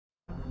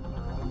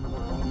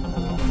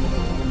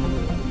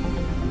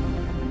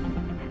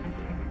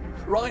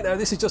Right, now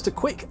this is just a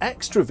quick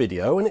extra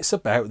video and it's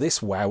about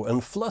this Wow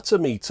and Flutter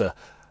meter.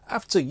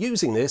 After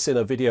using this in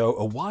a video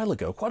a while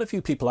ago, quite a few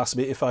people asked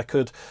me if I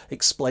could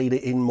explain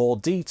it in more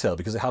detail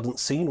because I hadn't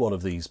seen one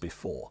of these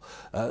before.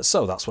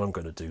 So that's what I'm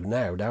going to do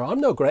now. Now,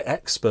 I'm no great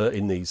expert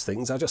in these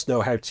things. I just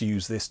know how to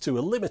use this to a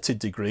limited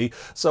degree.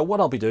 So what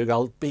I'll be doing,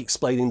 I'll be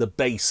explaining the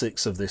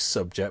basics of this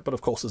subject. But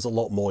of course, there's a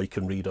lot more you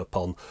can read up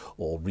on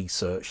or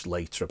research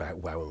later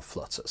about Wow and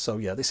Flutter. So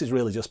yeah, this is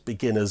really just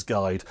beginner's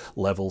guide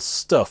level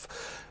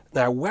stuff.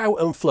 Now, Wow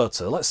and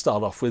Flutter, let's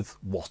start off with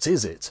what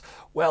is it?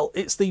 Well,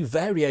 it's the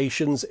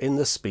variations in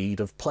the speed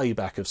of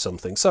playback of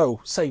something.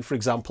 So, say for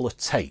example a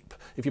tape.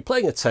 If you're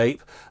playing a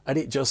tape and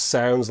it just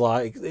sounds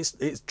like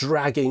it's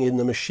dragging in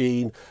the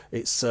machine,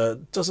 it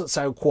doesn't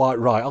sound quite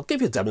right. I'll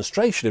give you a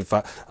demonstration. In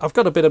fact, I've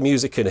got a bit of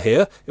music in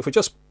here. If we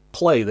just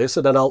play this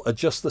and then I'll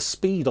adjust the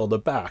speed on the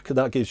back, and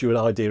that gives you an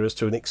idea as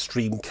to an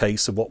extreme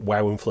case of what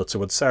Wow and Flutter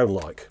would sound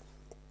like.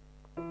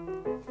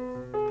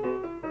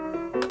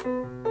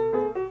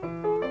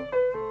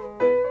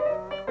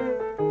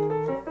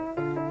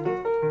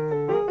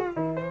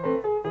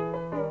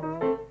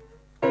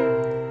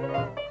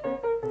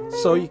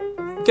 So you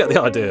get the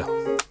idea.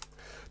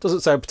 Doesn't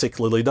sound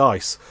particularly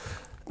nice.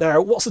 Now,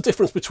 what's the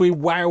difference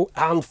between Wow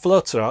and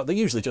Flutter? They're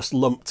usually just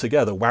lumped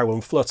together, Wow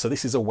and Flutter.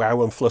 This is a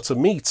Wow and Flutter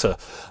meter.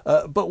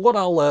 But what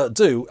I'll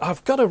do,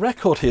 I've got a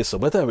record here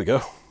somewhere. There we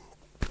go.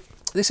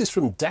 This is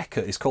from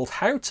Decca. It's called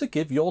How to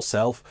Give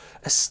Yourself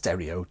a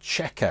Stereo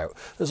Checkout.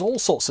 There's all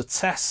sorts of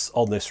tests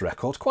on this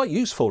record, quite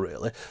useful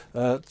really,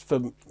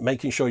 for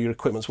making sure your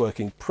equipment's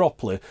working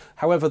properly.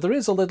 However, there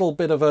is a little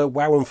bit of a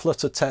Wow and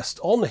Flutter test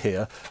on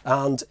here,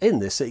 and in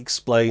this it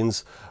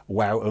explains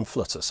Wow and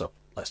Flutter. So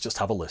let's just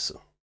have a listen.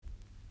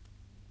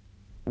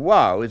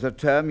 Wow is a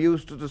term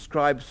used to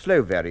describe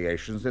slow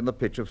variations in the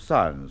pitch of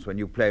sounds when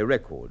you play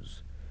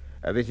records.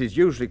 This is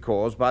usually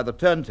caused by the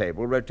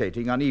turntable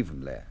rotating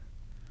unevenly.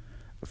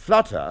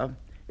 Flutter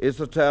is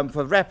the term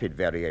for rapid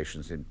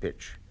variations in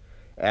pitch,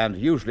 and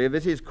usually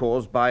this is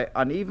caused by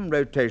uneven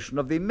rotation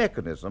of the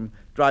mechanism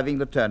driving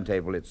the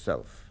turntable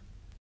itself.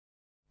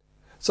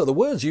 So the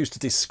words used to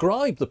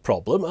describe the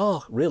problem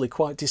are really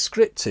quite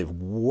descriptive.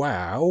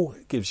 Wow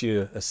gives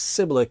you a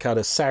similar kind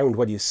of sound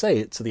when you say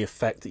it to the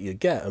effect that you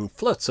get, and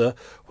flutter,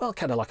 well,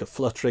 kind of like a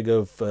fluttering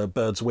of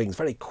birds' wings,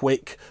 very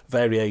quick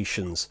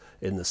variations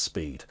in the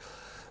speed.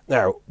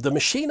 Now, the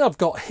machine I've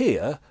got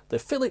here, the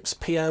Philips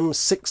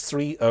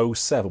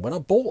PM6307, when I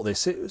bought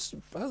this, it was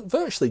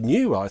virtually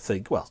new, I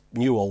think. Well,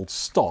 new old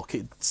stock.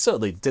 It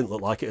certainly didn't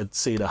look like it had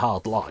seen a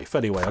hard life.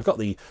 Anyway, I got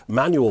the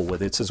manual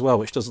with it as well,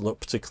 which doesn't look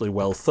particularly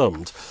well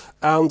thumbed.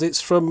 And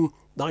it's from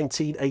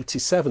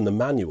 1987, the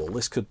manual.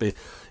 This could be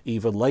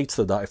even later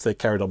than that if they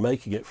carried on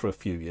making it for a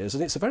few years.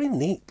 And it's a very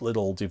neat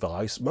little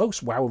device.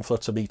 Most Wow and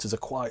Flutter meters are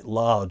quite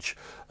large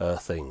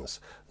things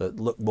that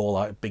look more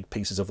like big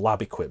pieces of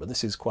lab equipment.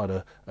 This is quite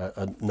a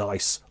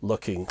nice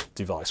looking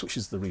device, which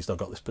is the reason I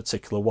got this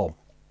particular one.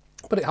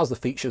 But it has the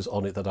features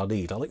on it that I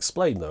need. I'll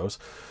explain those.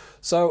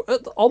 So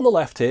on the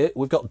left here,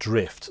 we've got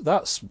drift.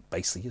 That's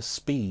basically your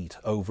speed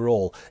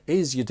overall.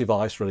 Is your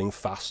device running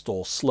fast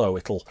or slow?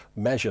 It'll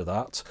measure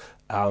that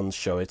and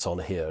show it on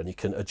here. And you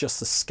can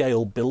adjust the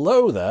scale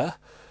below there.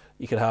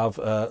 You can have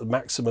a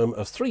maximum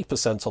of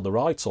 3% on the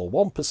right, or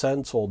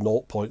 1%, or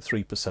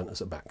 0.3% as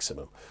a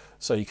maximum.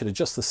 So you can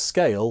adjust the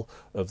scale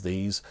of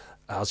these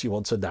as you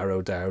want to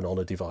narrow down on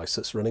a device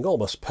that's running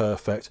almost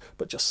perfect,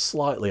 but just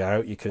slightly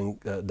out. You can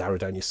narrow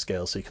down your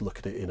scale so you can look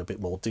at it in a bit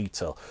more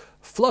detail.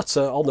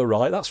 Flutter on the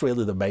right, that's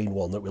really the main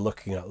one that we're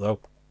looking at though.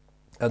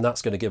 And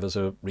that's going to give us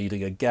a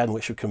reading again,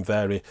 which can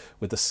vary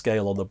with the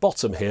scale on the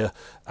bottom here.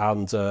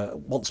 And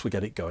once we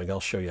get it going,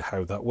 I'll show you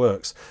how that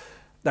works.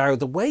 Now,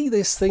 the way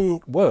this thing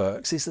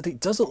works is that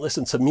it doesn't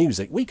listen to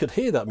music. We could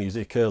hear that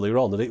music earlier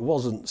on, that it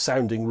wasn't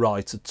sounding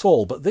right at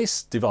all, but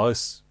this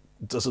device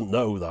doesn't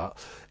know that.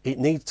 It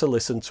needs to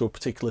listen to a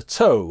particular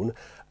tone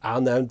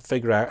and then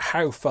figure out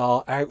how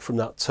far out from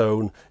that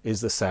tone is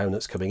the sound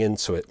that's coming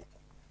into it.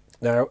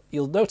 Now,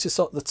 you'll notice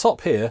at the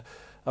top here,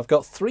 I've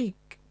got 3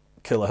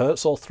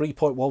 kilohertz or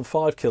 3.15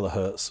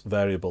 kilohertz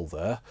variable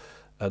there.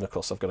 And of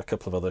course, I've got a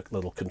couple of other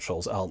little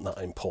controls that aren't that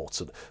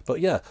important. But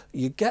yeah,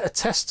 you get a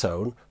test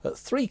tone at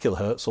 3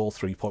 kilohertz or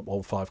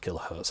 3.15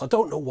 kilohertz. I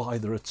don't know why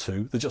there are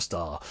 2, there just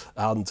are.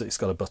 And it's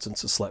got a button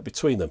to select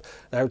between them.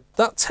 Now,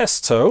 that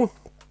test tone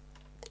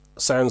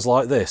sounds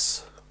like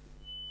this.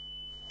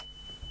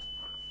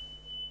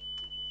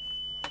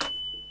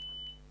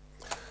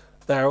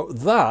 Now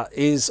that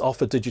is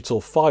off a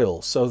digital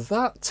file, so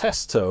that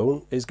test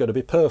tone is going to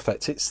be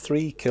perfect. It's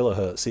 3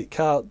 kilohertz. It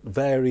can't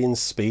vary in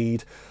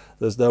speed.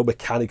 There's no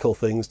mechanical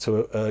things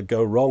to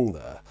go wrong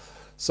there.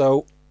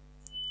 So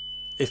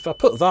if I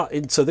put that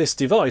into this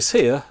device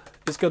here,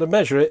 it's going to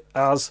measure it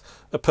as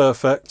a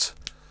perfect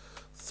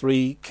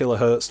 3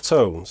 kilohertz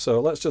tone. So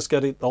let's just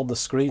get it on the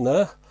screen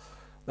there.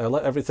 Now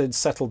let everything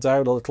settle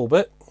down a little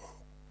bit.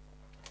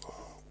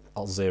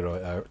 I'll zero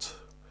it out.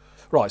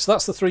 Right, so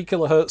that's the 3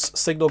 kilohertz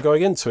signal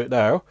going into it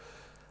now.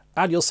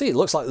 And you'll see it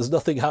looks like there's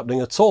nothing happening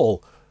at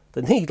all.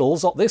 The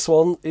needles, this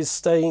one is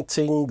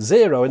stating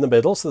 0 in the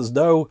middle, so there's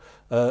no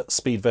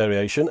speed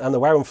variation, and the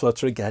Wow and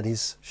Flutter again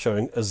is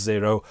showing a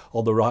 0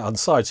 on the right hand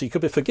side. So you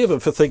could be forgiven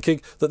for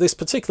thinking that this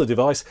particular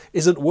device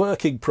isn't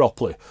working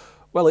properly.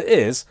 Well, it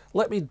is.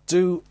 Let me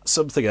do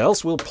something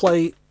else. We'll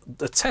play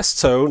the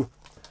test tone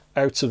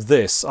out of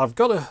this. I've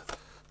got a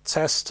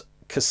test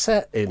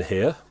cassette in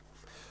here.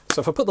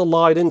 So if I put the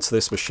line into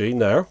this machine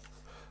now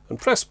and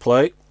press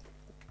play,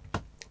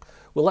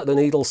 we'll let the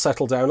needle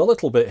settle down a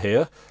little bit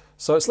here.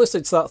 So it's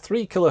listening to that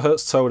 3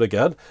 kHz tone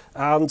again,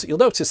 and you'll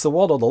notice the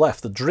one on the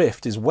left, the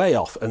drift, is way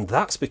off, and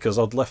that's because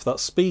I'd left that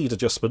speed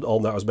adjustment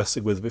on that I was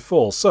messing with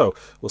before. So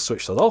we'll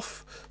switch that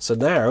off. So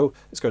now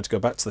it's going to go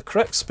back to the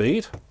correct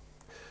speed,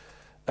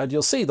 and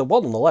you'll see the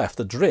one on the left,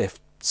 the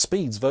drift,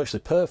 speed's virtually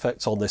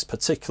perfect on this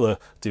particular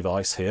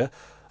device here.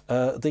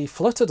 The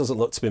flutter doesn't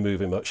look to be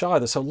moving much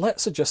either, so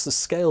let's adjust the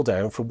scale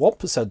down from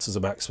 1% as a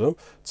maximum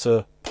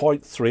to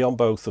 0.3 on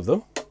both of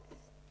them.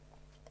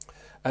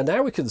 And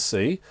now we can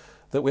see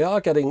that we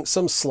are getting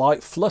some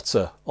slight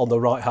flutter on the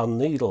right hand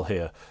needle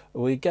here.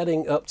 We're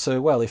getting up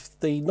to, well, if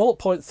the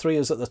 0.3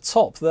 is at the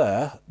top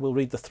there, we'll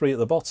read the 3 at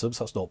the bottom,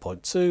 so that's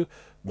 0.2,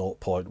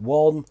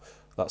 0.1,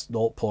 that's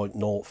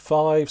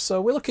 0.05,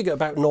 so we're looking at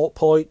about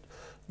 0.06,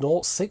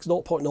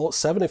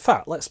 0.07. In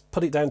fact, let's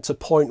put it down to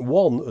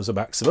 0.1 as a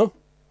maximum.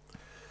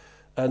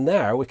 And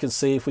now we can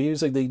see if we're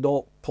using the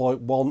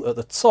 0.1 at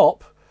the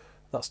top,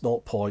 that's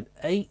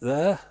 0.8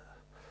 there.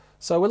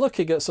 So we're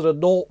looking at sort of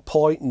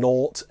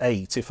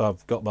 0.08 if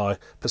I've got my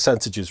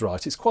percentages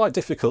right. It's quite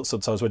difficult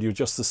sometimes when you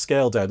adjust the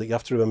scale down that you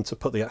have to remember to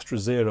put the extra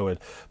 0 in.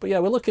 But yeah,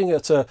 we're looking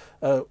at a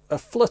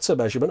flutter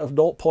measurement of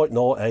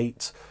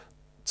 0.08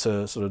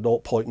 to sort of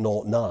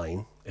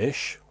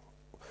 0.09-ish.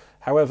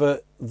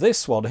 However,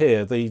 this one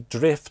here, the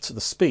drift,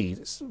 the speed,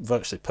 it's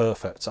virtually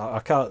perfect.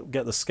 I can't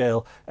get the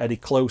scale any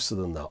closer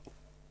than that.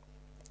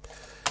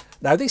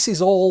 Now this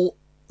is all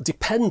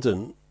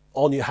dependent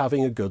on you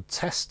having a good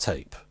test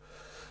tape.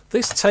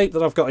 This tape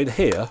that I've got in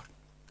here,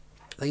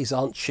 these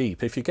aren't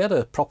cheap. If you get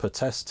a proper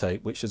test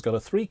tape, which has got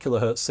a 3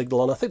 kHz signal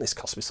on, I think this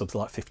cost me something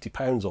like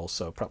 £50 or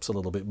so, perhaps a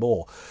little bit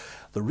more.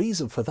 The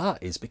reason for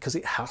that is because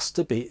it has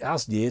to be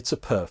as near to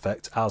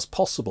perfect as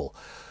possible.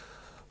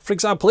 For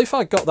example, if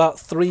I got that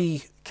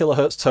 3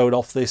 kHz tone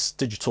off this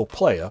digital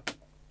player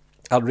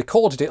and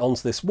recorded it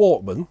onto this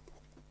Walkman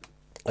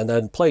and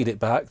then played it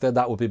back, then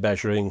that would be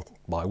measuring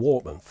my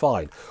Walkman.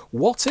 Fine.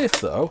 What if,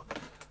 though,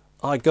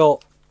 I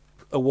got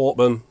a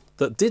Walkman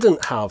that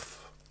didn't have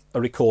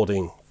a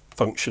recording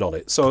function on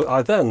it? So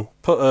I then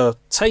put a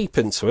tape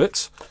into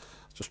it.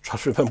 Just trying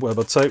to remember where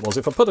my tape was.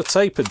 If I put a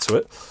tape into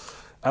it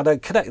and then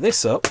connect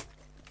this up,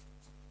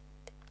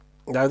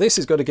 now this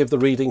is going to give the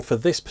reading for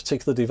this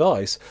particular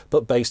device,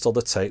 but based on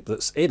the tape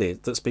that's in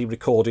it, that's been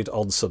recorded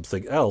on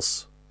something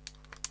else.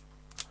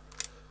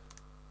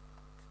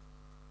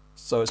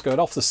 So it's going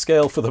off the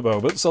scale for the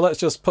moment. So let's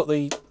just put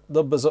the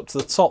numbers up to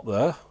the top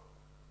there.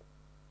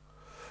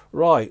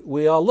 Right,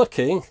 we are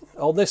looking,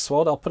 on this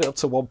one, I'll put it up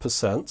to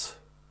 1%.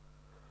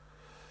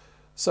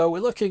 So we're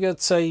looking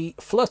at a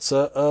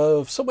flutter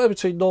of somewhere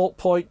between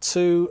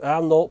 0.2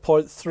 and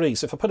 0.3.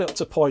 So if I put it up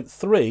to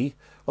 0.3,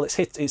 well, it's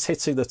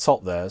hitting the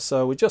top there.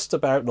 So we're just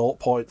about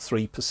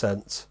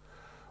 0.3%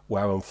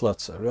 wow and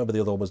flutter. Remember the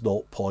other one was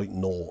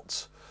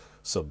 0.0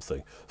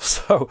 something.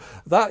 So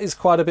that is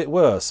quite a bit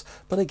worse.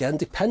 But again,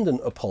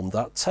 dependent upon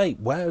that tape.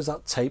 Where has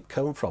that tape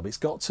come from? It's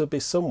got to be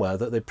somewhere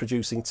that they're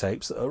producing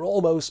tapes that are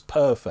almost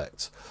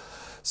perfect.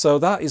 So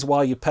that is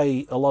why you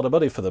pay a lot of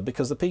money for them,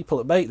 because the people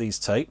that make these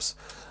tapes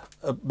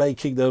are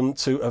making them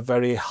to a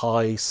very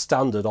high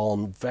standard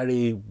on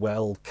very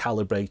well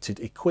calibrated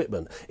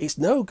equipment. It's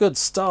no good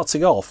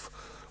starting off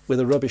with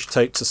a rubbish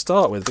tape to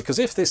start with, because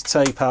if this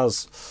tape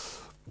has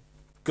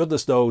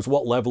goodness knows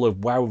what level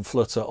of wow and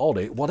flutter on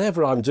it,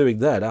 whatever I'm doing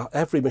then,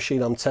 every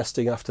machine I'm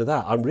testing after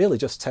that, I'm really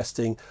just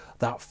testing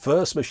that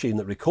first machine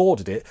that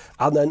recorded it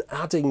and then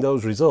adding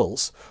those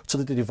results to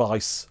the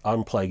device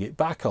I'm playing it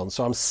back on.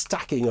 So I'm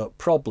stacking up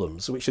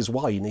problems, which is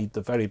why you need the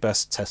very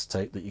best test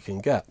tape that you can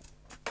get.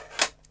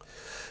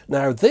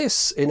 Now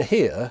this in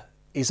here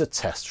is a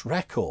test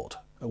record,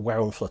 a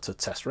wow and flutter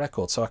test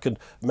record. So I can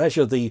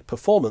measure the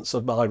performance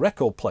of my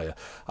record player.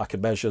 I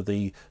can measure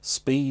the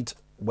speed,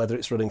 whether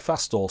it's running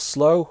fast or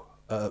slow.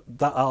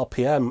 That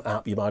RPM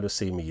app you might have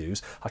seen me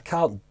use, I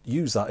can't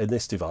use that in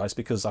this device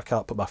because I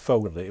can't put my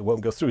phone in it. It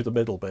won't go through the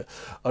middle bit.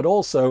 And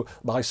also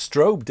my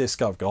strobe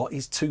disc I've got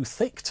is too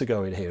thick to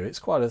go in here. It's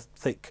quite a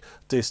thick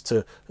disc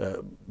to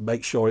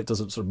make sure it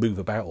doesn't sort of move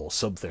about or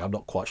something. I'm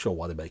not quite sure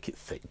why they make it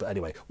thick, but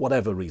anyway,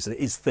 whatever reason, it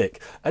is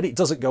thick and it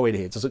doesn't go in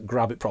here. It doesn't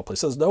grab it properly.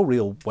 So there's no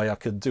real way I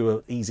can do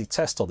an easy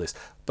test on this.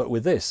 But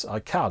with this,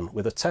 I can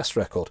with a test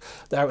record.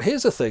 Now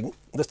here's the thing,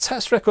 the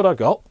test record I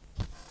got,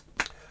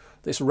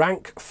 this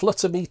Rank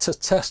Flutter Meter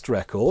test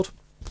record,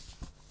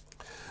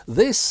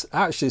 this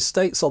actually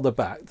states on the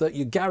back that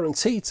you're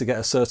guaranteed to get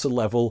a certain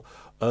level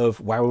of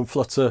wow and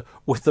flutter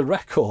with the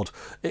record.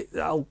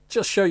 I'll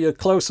just show you a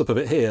close-up of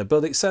it here,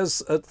 but it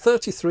says at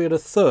 33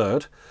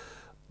 1/3,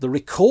 the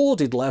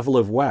recorded level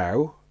of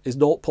wow is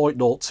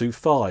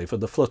 0.025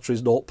 and the flutter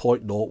is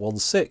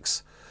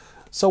 0.016.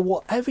 So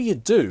whatever you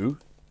do,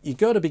 you're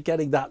going to be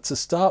getting that to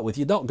start with.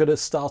 You're not going to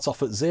start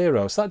off at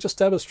 0. So that just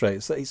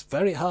demonstrates that it's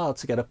very hard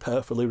to get a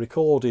perfectly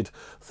recorded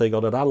thing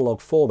on an analog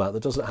format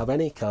that doesn't have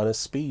any kind of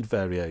speed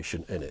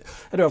variation in it.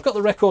 Anyway, I've got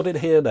the record in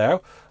here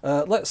now.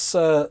 Let's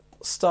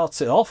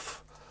start it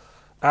off.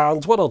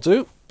 And what I'll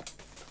do,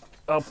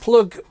 I'll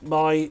plug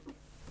my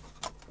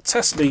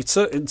test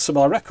meter into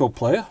my record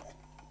player.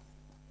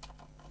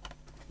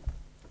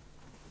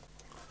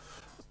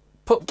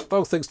 Put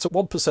both things to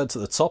 1% at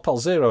the top. I'll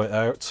zero it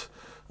out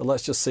and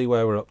let's just see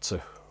where we're up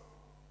to.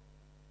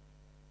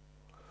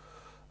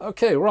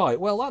 Okay, right,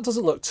 well that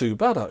doesn't look too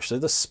bad actually.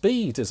 The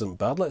speed isn't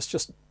bad. Let's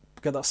just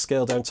get that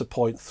scale down to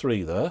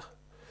 0.3 there.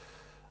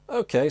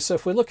 Okay, so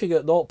if we're looking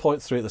at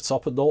 0.3 at the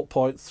top and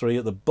 0.3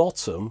 at the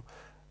bottom,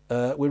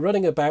 we're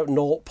running about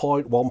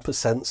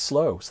 0.1%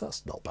 slow, so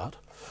that's not bad.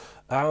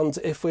 And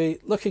if we're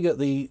looking at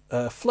the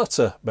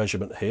flutter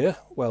measurement here,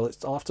 well,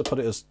 I'll have to put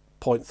it as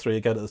 0.3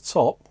 again at the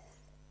top.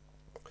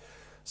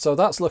 So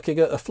that's looking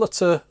at a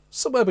flutter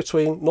somewhere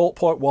between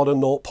 0.1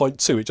 and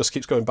 0.2. It just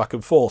keeps going back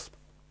and forth.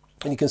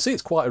 And you can see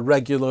it's quite a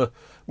regular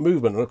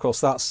movement. And of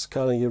course, that's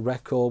kind of your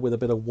record with a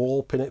bit of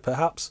warp in it,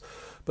 perhaps.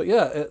 But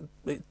yeah,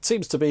 it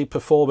seems to be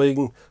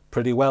performing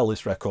pretty well,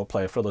 this record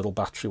player, for a little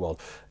battery one.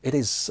 It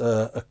is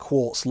a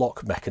quartz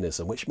lock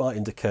mechanism, which might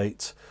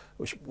indicate,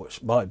 which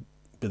might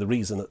be the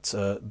reason that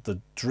the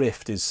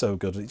drift is so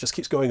good. It just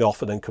keeps going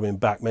off and then coming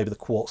back. Maybe the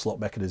quartz lock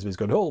mechanism is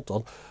going, hold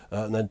on,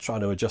 and then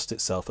trying to adjust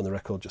itself, and the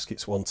record just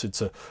keeps wanting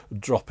to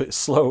drop it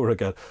slower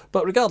again.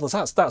 But regardless,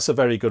 that's a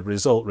very good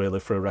result really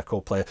for a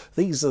record player.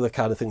 These are the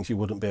kind of things you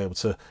wouldn't be able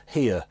to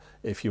hear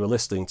if you were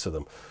listening to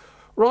them.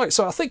 Right,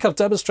 so I think I've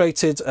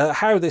demonstrated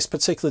how this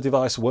particular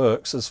device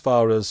works as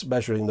far as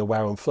measuring the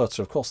wow and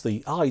flutter. Of course,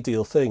 the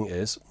ideal thing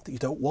is that you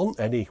don't want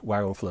any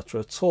wow and flutter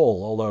at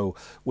all, although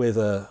with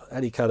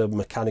any kind of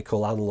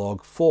mechanical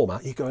analog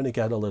format, you're going to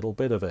get a little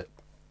bit of it.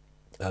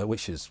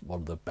 Which is one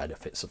of the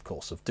benefits, of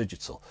course, of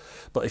digital.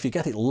 But if you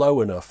get it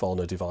low enough on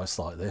a device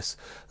like this,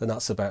 then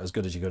that's about as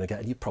good as you're going to get,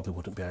 and you probably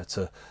wouldn't be able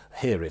to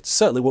hear it.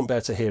 Certainly wouldn't be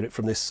able to hear it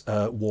from this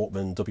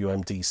Walkman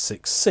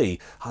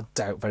WMD6C. I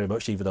doubt very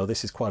much, even though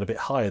this is quite a bit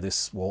higher,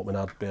 this Walkman,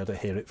 I'd be able to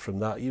hear it from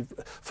that.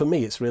 For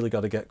me, it's really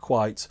got to get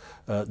quite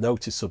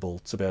noticeable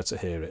to be able to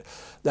hear it.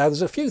 Now,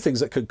 there's a few things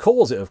that could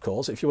cause it, of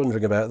course, if you're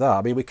wondering about that.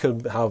 I mean, we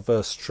could have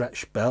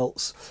stretch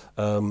belts,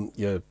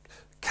 your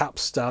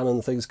capstan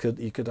and things.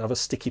 You could have a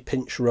sticky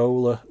pinch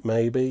roller,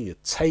 maybe. Your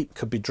tape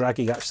could be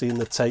dragging actually in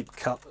the tape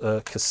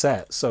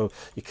cassette, so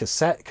your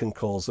cassette can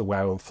cause the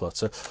wow and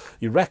flutter.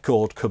 Your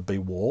record could be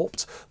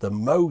warped, the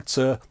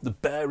motor, the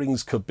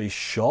bearings could be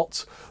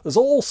shot. There's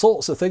all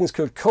sorts of things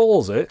could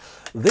cause it.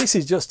 This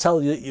is just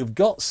telling you that you've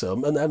got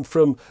some, and then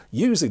from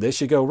using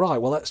this you go,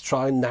 right, well, let's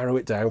try and narrow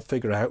it down,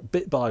 figure out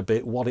bit by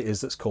bit what it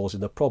is that's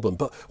causing the problem.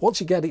 But once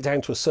you get it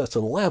down to a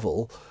certain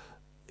level,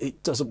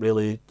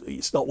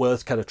 it's not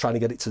worth kind of trying to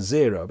get it to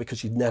 0,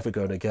 because you're never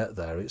going to get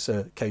there. It's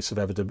a case of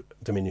ever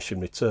diminishing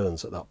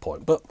returns at that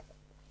point. But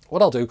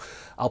what I'll do,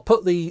 I'll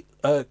put the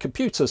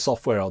computer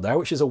software on there,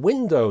 which is a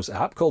Windows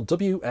app called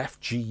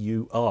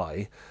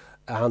WFGUI,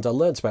 and I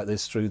learned about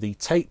this through the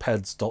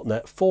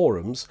tapeheads.net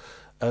forums.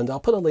 And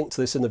I'll put a link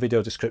to this in the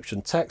video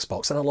description text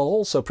box, and I'll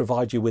also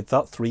provide you with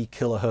that 3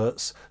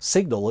 kilohertz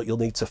signal that you'll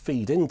need to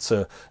feed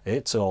into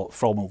it, or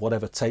from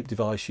whatever tape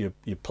device you're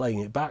playing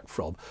it back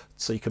from,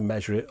 so you can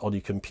measure it on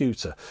your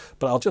computer.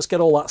 But I'll just get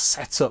all that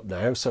set up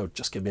now, so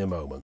just give me a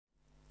moment.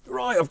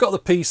 Right, I've got the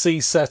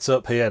PC set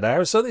up here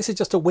now, so this is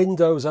just a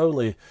Windows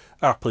only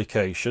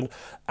application,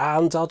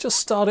 and I'll just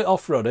start it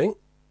off running.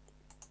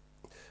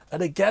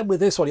 And again, with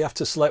this one, you have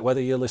to select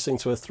whether you're listening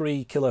to a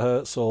 3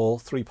 kilohertz or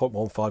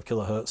 3.15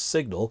 kilohertz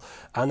signal.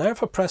 And now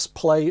if I press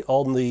play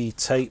on the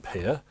tape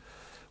here,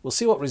 we'll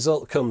see what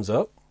result comes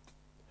up.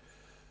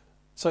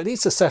 So it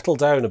needs to settle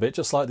down a bit,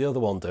 just like the other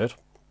one did.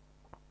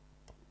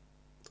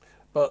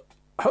 But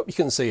I hope you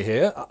can see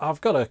here, I've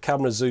got a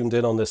camera zoomed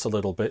in on this a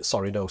little bit.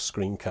 Sorry, no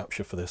screen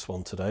capture for this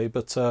one today.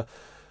 But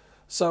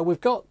so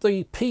we've got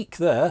the peak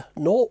there,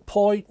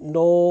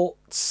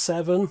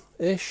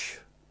 0.07-ish.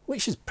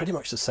 Which is pretty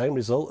much the same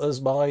result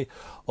as my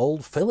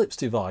old Philips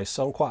device,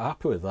 so I'm quite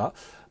happy with that.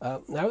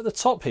 Now at the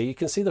top here, you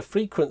can see the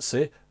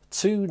frequency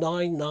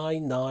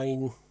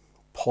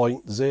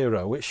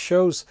 2999.0, which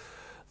shows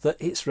that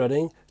it's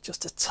running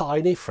just a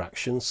tiny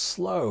fraction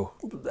slow.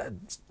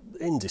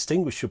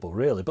 Indistinguishable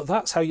really, but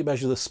that's how you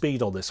measure the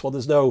speed on this one.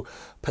 There's no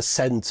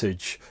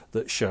percentage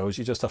that shows,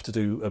 you just have to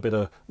do a bit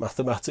of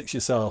mathematics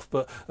yourself,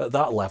 but at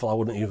that level I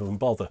wouldn't even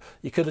bother.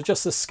 You could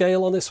adjust the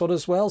scale on this one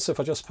as well, so if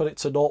I just put it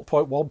to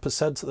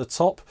 0.1% at the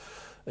top,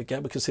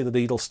 again we can see the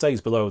needle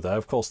stays below there.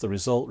 Of course the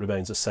result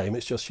remains the same,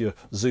 it's just you're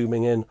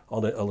zooming in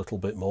on it a little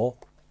bit more.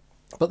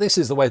 But this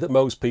is the way that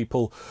most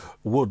people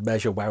would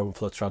measure wow and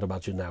flutter, I'd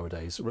imagine,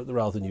 nowadays,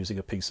 rather than using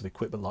a piece of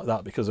equipment like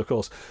that. Because, of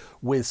course,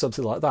 with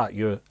something like that,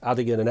 you're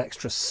adding in an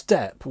extra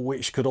step,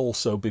 which could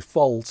also be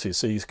faulty.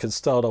 So you can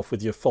start off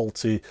with your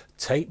faulty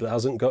tape that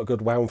hasn't got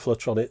good wow and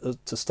flutter on it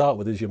to start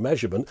with as your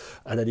measurement,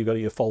 and then you've got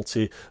your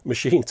faulty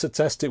machine to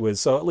test it with.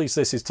 So at least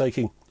this is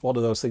taking one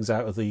of those things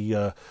out of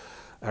the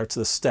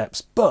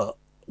steps. But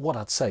what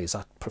I'd say is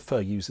I prefer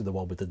using the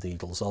one with the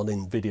needles on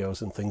in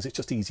videos and things. It's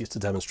just easier to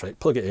demonstrate.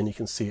 Plug it in, you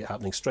can see it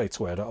happening straight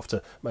away. I don't have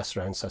to mess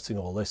around setting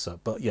all this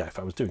up. But yeah, if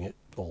I was doing it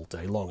all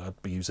day long, I'd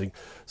be using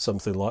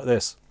something like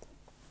this.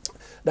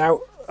 Now,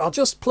 I'll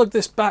just plug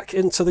this back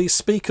into these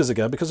speakers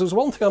again, because there was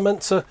one thing I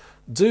meant to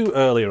do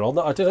earlier on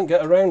that I didn't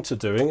get around to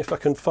doing. If I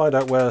can find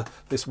out where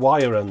this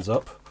wire ends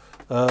up.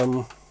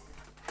 Oh,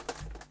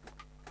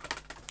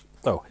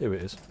 here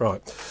it is.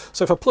 Right.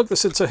 So if I plug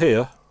this into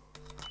here,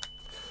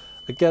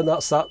 again,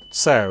 that's that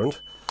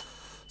sound.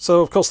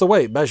 So, of course, the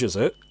way it measures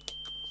it,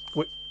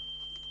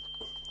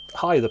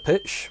 high the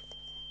pitch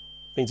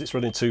means it's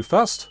running too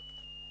fast,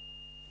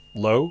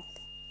 low,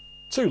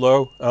 too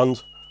low,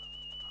 and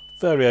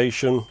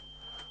variation,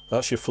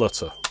 that's your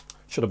flutter.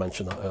 Should have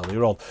mentioned that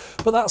earlier on.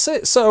 But that's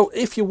it. So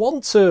if you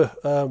want to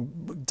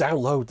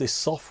download this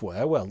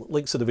software, well,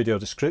 links in the video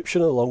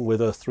description, along with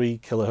a 3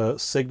 kHz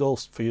signal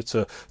for you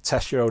to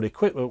test your own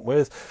equipment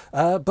with.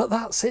 But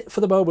that's it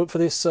for the moment for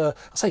this, I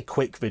say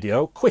quick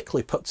video,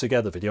 quickly put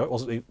together video. It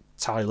wasn't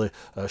entirely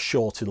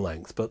short in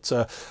length, but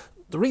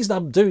the reason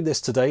I'm doing this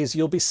today is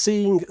you'll be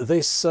seeing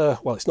this,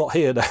 well, it's not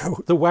here now,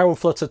 the Wow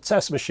Flutter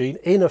Test Machine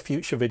in a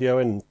future video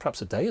in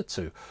perhaps a day or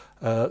two.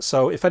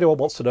 So if anyone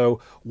wants to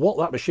know what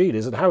that machine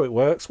is and how it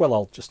works, well,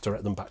 I'll just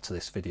direct them back to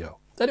this video.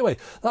 Anyway,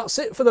 that's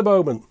it for the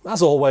moment.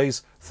 As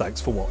always,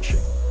 thanks for watching.